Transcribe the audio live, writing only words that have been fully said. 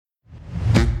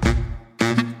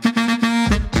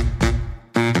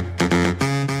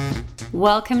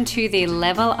Welcome to the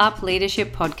Level Up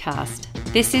Leadership Podcast.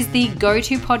 This is the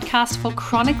go-to podcast for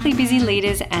chronically busy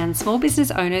leaders and small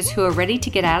business owners who are ready to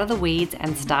get out of the weeds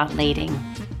and start leading.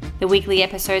 The weekly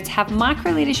episodes have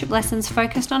micro leadership lessons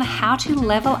focused on how to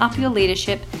level up your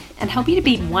leadership and help you to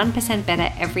be 1%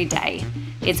 better every day.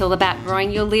 It's all about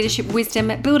growing your leadership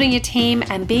wisdom, building your team,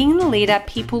 and being the leader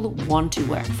people want to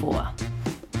work for.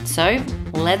 So,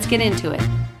 let's get into it.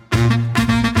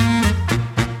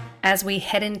 As we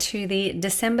head into the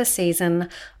December season,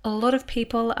 a lot of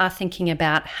people are thinking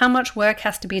about how much work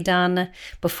has to be done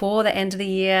before the end of the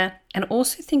year and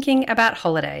also thinking about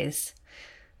holidays.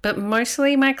 But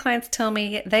mostly my clients tell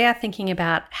me they are thinking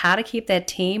about how to keep their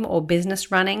team or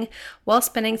business running while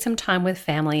spending some time with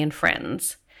family and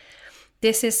friends.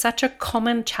 This is such a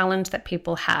common challenge that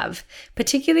people have,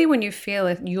 particularly when you feel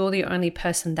that you're the only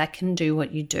person that can do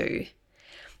what you do.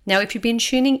 Now, if you've been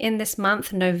tuning in this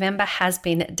month, November has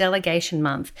been Delegation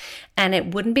Month, and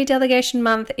it wouldn't be Delegation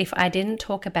Month if I didn't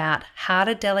talk about how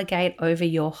to delegate over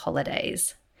your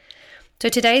holidays. So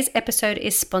today's episode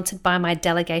is sponsored by my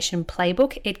Delegation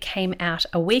Playbook. It came out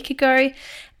a week ago,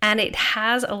 and it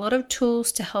has a lot of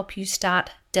tools to help you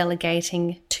start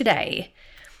delegating today.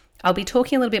 I'll be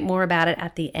talking a little bit more about it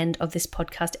at the end of this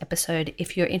podcast episode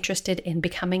if you're interested in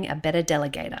becoming a better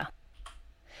delegator.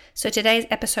 So today's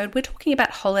episode, we're talking about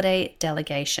holiday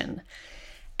delegation,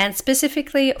 and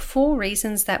specifically 4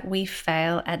 reasons that we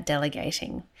fail at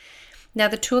delegating. Now,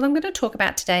 the tool I'm going to talk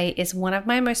about today is one of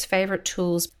my most favorite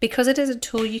tools because it is a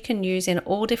tool you can use in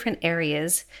all different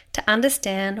areas to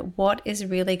understand what is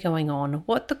really going on,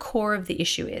 what the core of the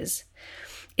issue is.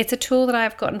 It's a tool that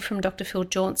I've gotten from Dr. Phil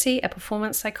Jauncey, a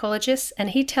performance psychologist, and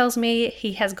he tells me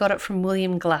he has got it from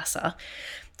William Glasser.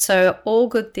 So all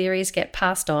good theories get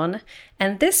passed on,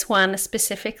 and this one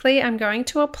specifically I'm going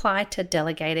to apply to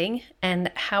delegating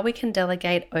and how we can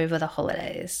delegate over the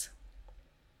holidays.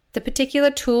 The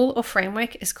particular tool or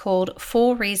framework is called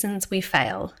 4 Reasons We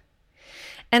Fail.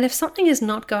 And if something is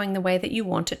not going the way that you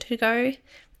want it to go,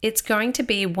 it's going to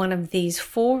be one of these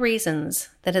 4 reasons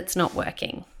that it's not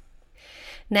working.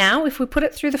 Now, if we put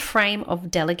it through the frame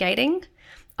of delegating,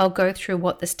 I'll go through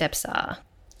what the steps are.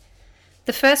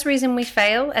 The first reason we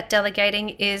fail at delegating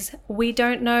is we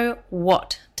don't know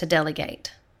what to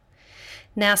delegate.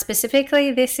 Now,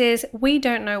 specifically, this is we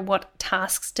don't know what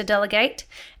tasks to delegate,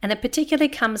 and it particularly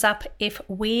comes up if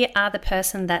we are the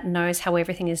person that knows how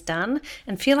everything is done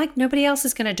and feel like nobody else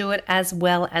is going to do it as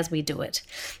well as we do it.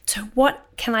 So what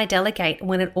can I delegate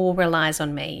when it all relies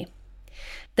on me?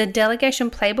 The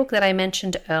delegation playbook that I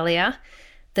mentioned earlier,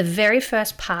 the very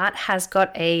first part has got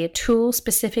a tool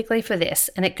specifically for this,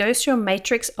 and it goes through a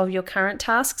matrix of your current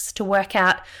tasks to work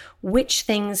out which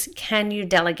things can you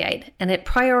delegate, and it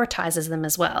prioritizes them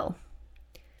as well.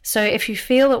 So if you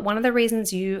feel that one of the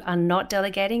reasons you are not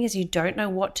delegating is you don't know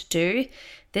what to do,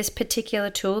 this particular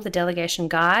tool, the delegation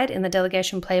guide in the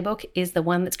delegation playbook, is the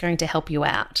one that's going to help you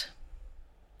out.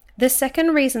 The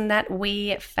second reason that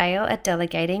we fail at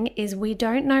delegating is we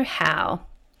don't know how.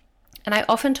 And I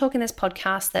often talk in this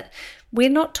podcast that we're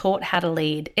not taught how to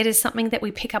lead. It is something that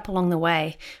we pick up along the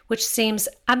way, which seems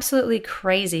absolutely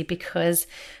crazy because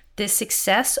the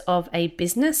success of a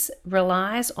business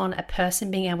relies on a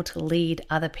person being able to lead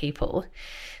other people.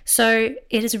 So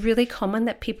it is really common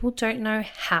that people don't know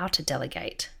how to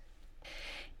delegate.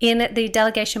 In the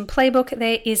delegation playbook,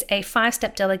 there is a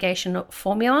 5-step delegation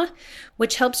formula,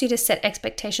 which helps you to set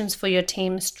expectations for your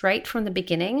team straight from the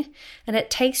beginning, and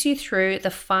it takes you through the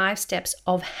 5 steps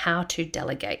of how to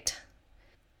delegate.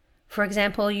 For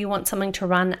example, you want someone to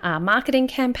run a marketing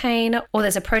campaign, or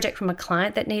there's a project from a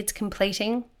client that needs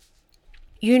completing.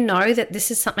 You know that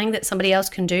this is something that somebody else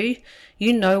can do.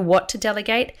 You know what to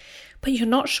delegate, but you're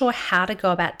not sure how to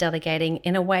go about delegating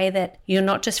in a way that you're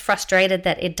not just frustrated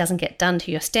that it doesn't get done to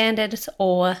your standards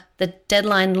or the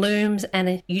deadline looms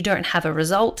and you don't have a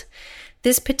result.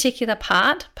 This particular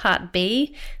part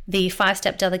B, the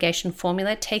 5-step delegation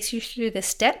formula, takes you through the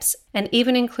steps and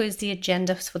even includes the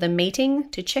agendas for the meeting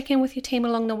to check in with your team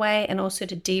along the way and also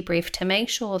to debrief to make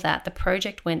sure that the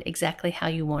project went exactly how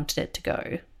you wanted it to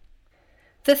go.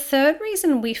 The third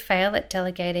reason we fail at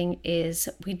delegating is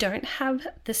we don't have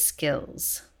the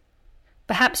skills.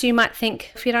 Perhaps you might think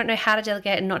if you don't know how to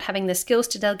delegate and not having the skills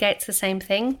to delegate, it's the same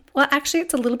thing. Well, actually,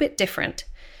 it's a little bit different.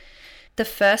 The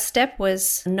first step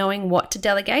was knowing what to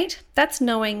delegate. That's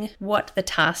knowing what the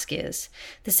task is.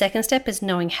 The second step is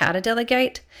knowing how to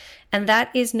delegate, and that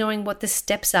is knowing what the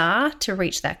steps are to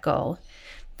reach that goal.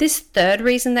 This third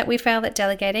reason that we fail at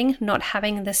delegating, not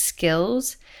having the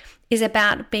skills, is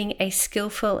about being a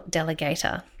skillful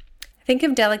delegator. Think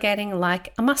of delegating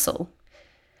like a muscle.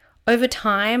 Over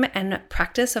time and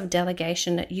practice of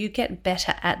delegation, you get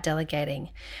better at delegating.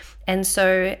 And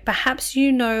so perhaps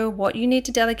you know what you need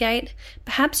to delegate,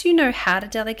 perhaps you know how to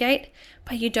delegate,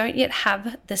 but you don't yet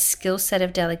have the skill set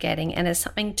of delegating, and it's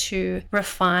something to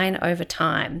refine over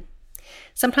time.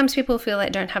 Sometimes people feel they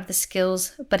don't have the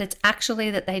skills, but it's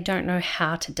actually that they don't know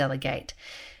how to delegate.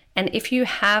 And if you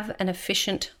have an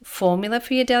efficient formula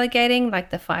for your delegating, like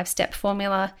the 5-step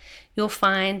formula, you'll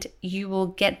find you will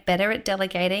get better at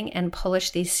delegating and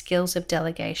polish these skills of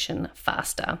delegation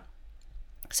faster.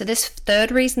 So this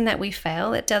third reason that we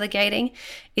fail at delegating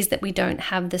is that we don't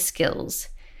have the skills.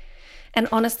 And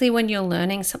honestly, when you're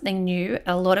learning something new,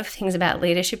 a lot of things about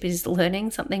leadership is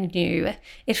learning something new.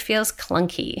 It feels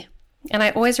clunky. And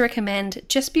I always recommend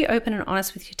just be open and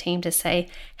honest with your team to say,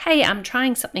 hey, I'm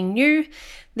trying something new.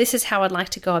 This is how I'd like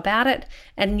to go about it.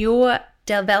 And you're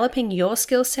developing your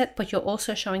skill set, but you're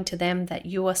also showing to them that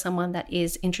you are someone that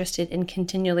is interested in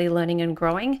continually learning and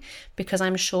growing, because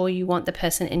I'm sure you want the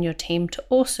person in your team to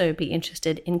also be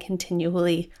interested in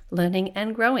continually learning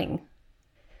and growing.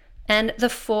 And the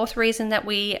fourth reason that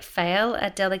we fail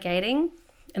at delegating,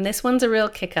 and this one's a real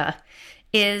kicker,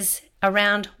 is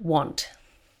around want.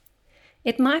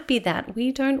 It might be that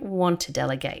we don't want to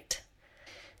delegate.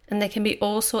 And there can be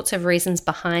all sorts of reasons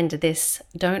behind this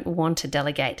don't want to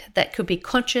delegate that could be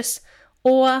conscious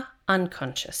or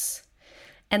unconscious.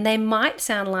 And they might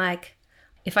sound like,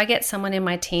 if I get someone in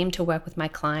my team to work with my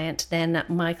client, then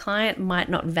my client might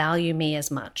not value me as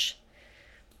much.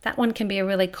 That one can be a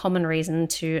really common reason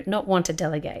to not want to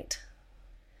delegate.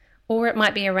 Or it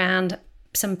might be around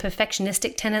some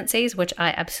perfectionistic tendencies, which I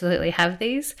absolutely have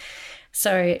these.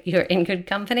 So you're in good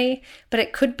company, but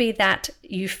it could be that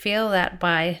you feel that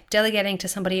by delegating to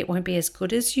somebody, it won't be as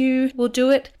good as you will do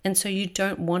it. And so you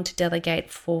don't want to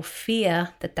delegate for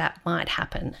fear that that might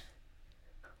happen.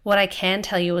 What I can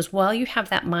tell you is while you have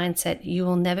that mindset, you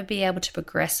will never be able to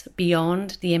progress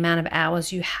beyond the amount of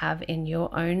hours you have in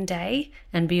your own day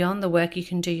and beyond the work you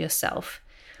can do yourself.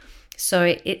 So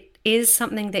it is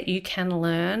something that you can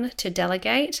learn to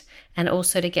delegate, and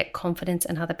also to get confidence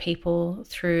in other people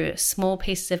through small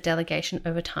pieces of delegation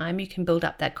over time. You can build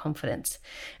up that confidence.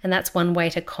 And that's one way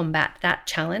to combat that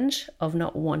challenge of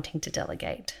not wanting to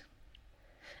delegate.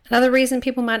 Another reason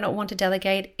people might not want to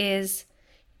delegate is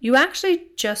you actually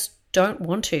just don't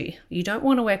want to. You don't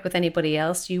want to work with anybody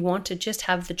else. You want to just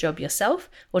have the job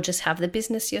yourself, or just have the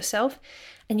business yourself,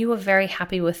 and you are very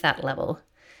happy with that level.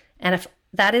 And if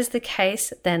that is the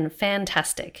case, then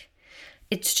fantastic.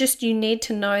 It's just you need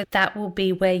to know that will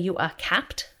be where you are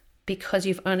capped, because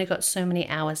you've only got so many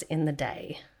hours in the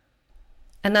day.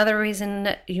 Another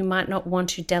reason you might not want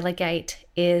to delegate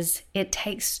is it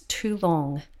takes too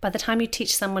long. By the time you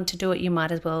teach someone to do it, you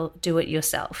might as well do it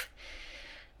yourself.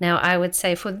 Now, I would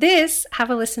say for this, have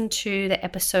a listen to the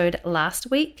episode last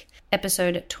week,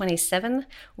 episode 27,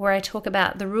 where I talk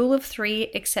about the rule of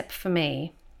 3 except for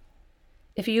me.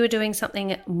 If you are doing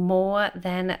something more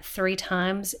than 3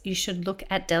 times, you should look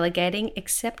at delegating,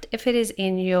 except if it is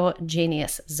in your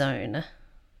genius zone.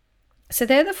 So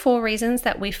they're the 4 reasons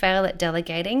that we fail at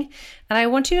delegating. And I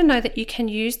want you to know that you can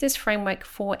use this framework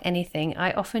for anything.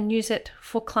 I often use it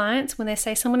for clients when they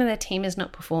say someone in their team is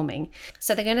not performing.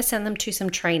 So they're going to send them to some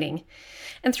training.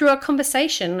 And through our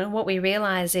conversation, what we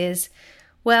realize is,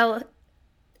 well,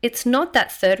 it's not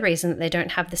that third reason that they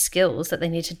don't have the skills that they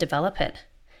need to develop it.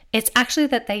 It's actually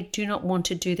that they do not want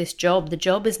to do this job. The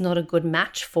job is not a good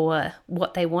match for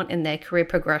what they want in their career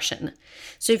progression.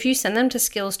 So if you send them to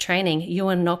skills training, you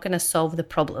are not going to solve the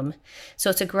problem. So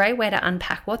it's a great way to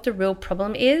unpack what the real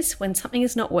problem is when something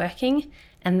is not working,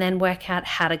 and then work out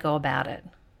how to go about it.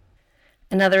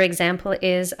 Another example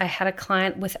is I had a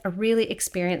client with a really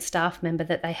experienced staff member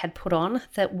that they had put on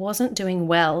that wasn't doing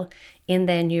well in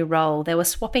their new role. They were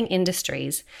swapping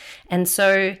industries. And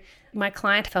so my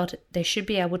client felt they should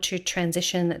be able to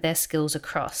transition their skills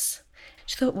across.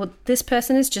 She thought, well, this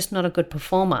person is just not a good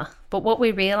performer. But what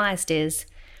we realized is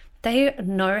they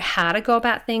know how to go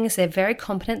about things. They're very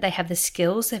competent. They have the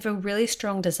skills. They have a really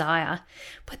strong desire,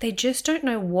 but they just don't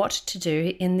know what to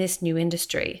do in this new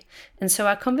industry. And so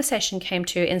our conversation came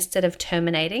to, instead of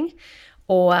terminating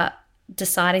or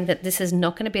deciding that this is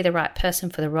not going to be the right person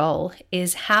for the role,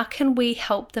 is how can we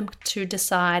help them to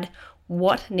decide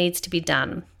what needs to be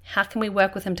done? How can we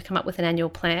work with them to come up with an annual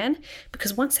plan?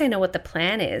 Because once they know what the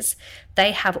plan is,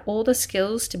 they have all the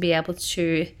skills to be able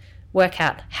to work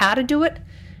out how to do it,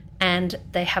 and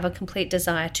they have a complete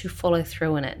desire to follow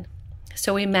through in it.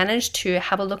 So we managed to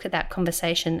have a look at that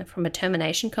conversation from a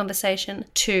termination conversation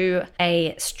to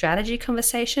a strategy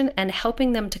conversation and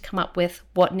helping them to come up with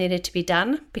what needed to be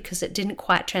done because it didn't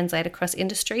quite translate across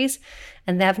industries,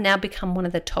 and they've now become one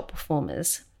of the top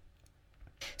performers.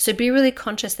 So be really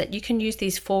conscious that you can use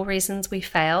these 4 reasons we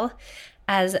fail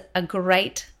as a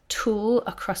great tool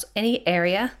across any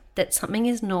area that something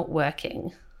is not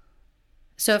working.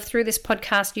 So if through this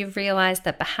podcast you've realized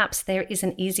that perhaps there is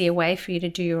an easier way for you to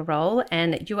do your role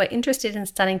and you are interested in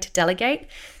starting to delegate,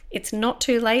 it's not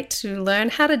too late to learn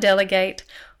how to delegate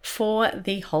for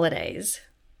the holidays.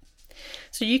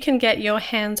 So you can get your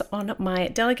hands on my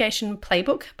delegation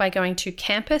playbook by going to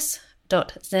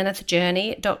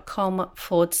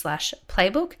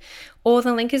campus.zenithjourney.com/playbook, or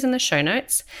the link is in the show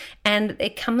notes, and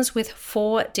it comes with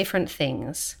 4 different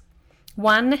things.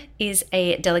 1 is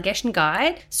a delegation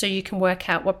guide, so you can work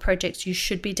out what projects you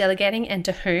should be delegating and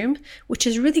to whom, which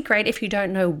is really great if you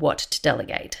don't know what to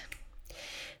delegate.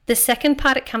 The second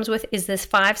part it comes with is this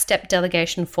 5-step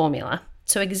delegation formula.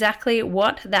 So exactly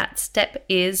what that step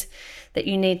is that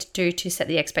you need to do to set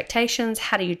the expectations,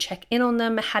 how do you check in on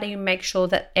them, how do you make sure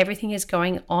that everything is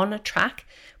going on track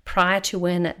prior to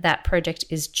when that project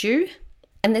is due.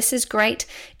 And this is great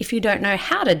if you don't know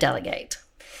how to delegate.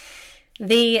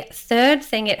 The third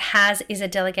thing it has is a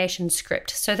delegation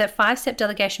script. So that 5-step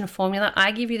delegation formula,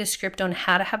 I give you the script on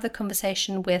how to have the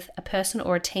conversation with a person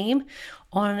or a team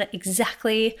on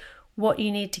exactly what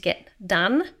you need to get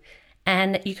done.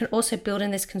 And you can also build in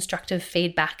this constructive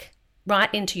feedback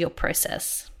right into your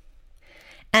process.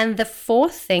 And the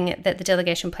 4th thing that the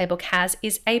delegation playbook has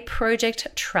is a project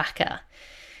tracker.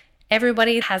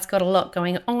 Everybody has got a lot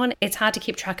going on. It's hard to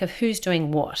keep track of who's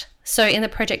doing what. So in the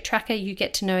project tracker, you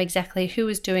get to know exactly who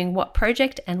is doing what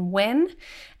project and when,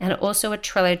 and also a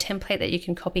Trello template that you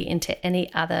can copy into any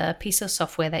other piece of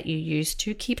software that you use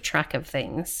to keep track of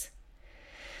things.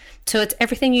 So it's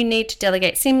everything you need to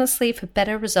delegate seamlessly for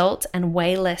better results and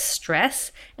way less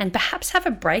stress, and perhaps have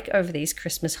a break over these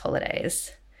Christmas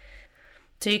holidays.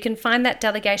 So you can find that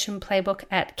delegation playbook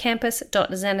at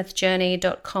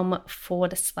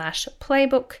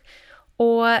campus.zenithjourney.com/playbook,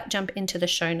 or jump into the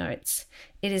show notes.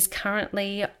 It is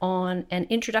currently on an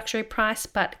introductory price,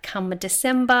 but come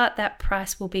December, that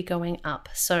price will be going up.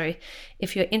 So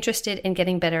if you're interested in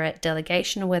getting better at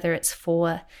delegation, whether it's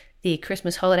for the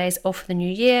Christmas holidays or for the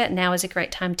new year, now is a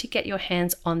great time to get your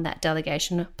hands on that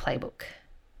delegation playbook.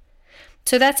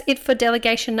 So that's it for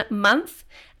delegation month.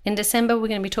 In December, we're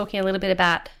going to be talking a little bit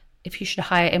about if you should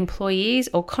hire employees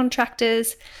or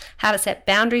contractors, how to set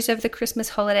boundaries over the Christmas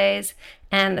holidays,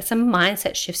 and some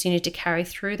mindset shifts you need to carry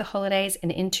through the holidays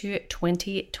and into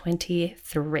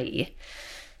 2023.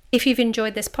 If you've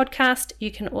enjoyed this podcast, you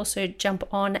can also jump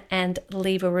on and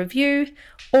leave a review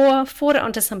or forward it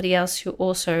on to somebody else who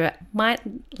also might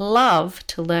love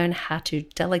to learn how to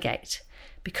delegate.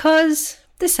 Because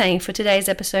the saying for today's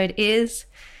episode is,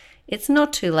 it's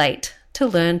not too late to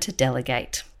learn to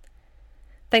delegate.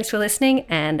 Thanks for listening,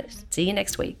 and see you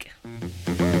next week.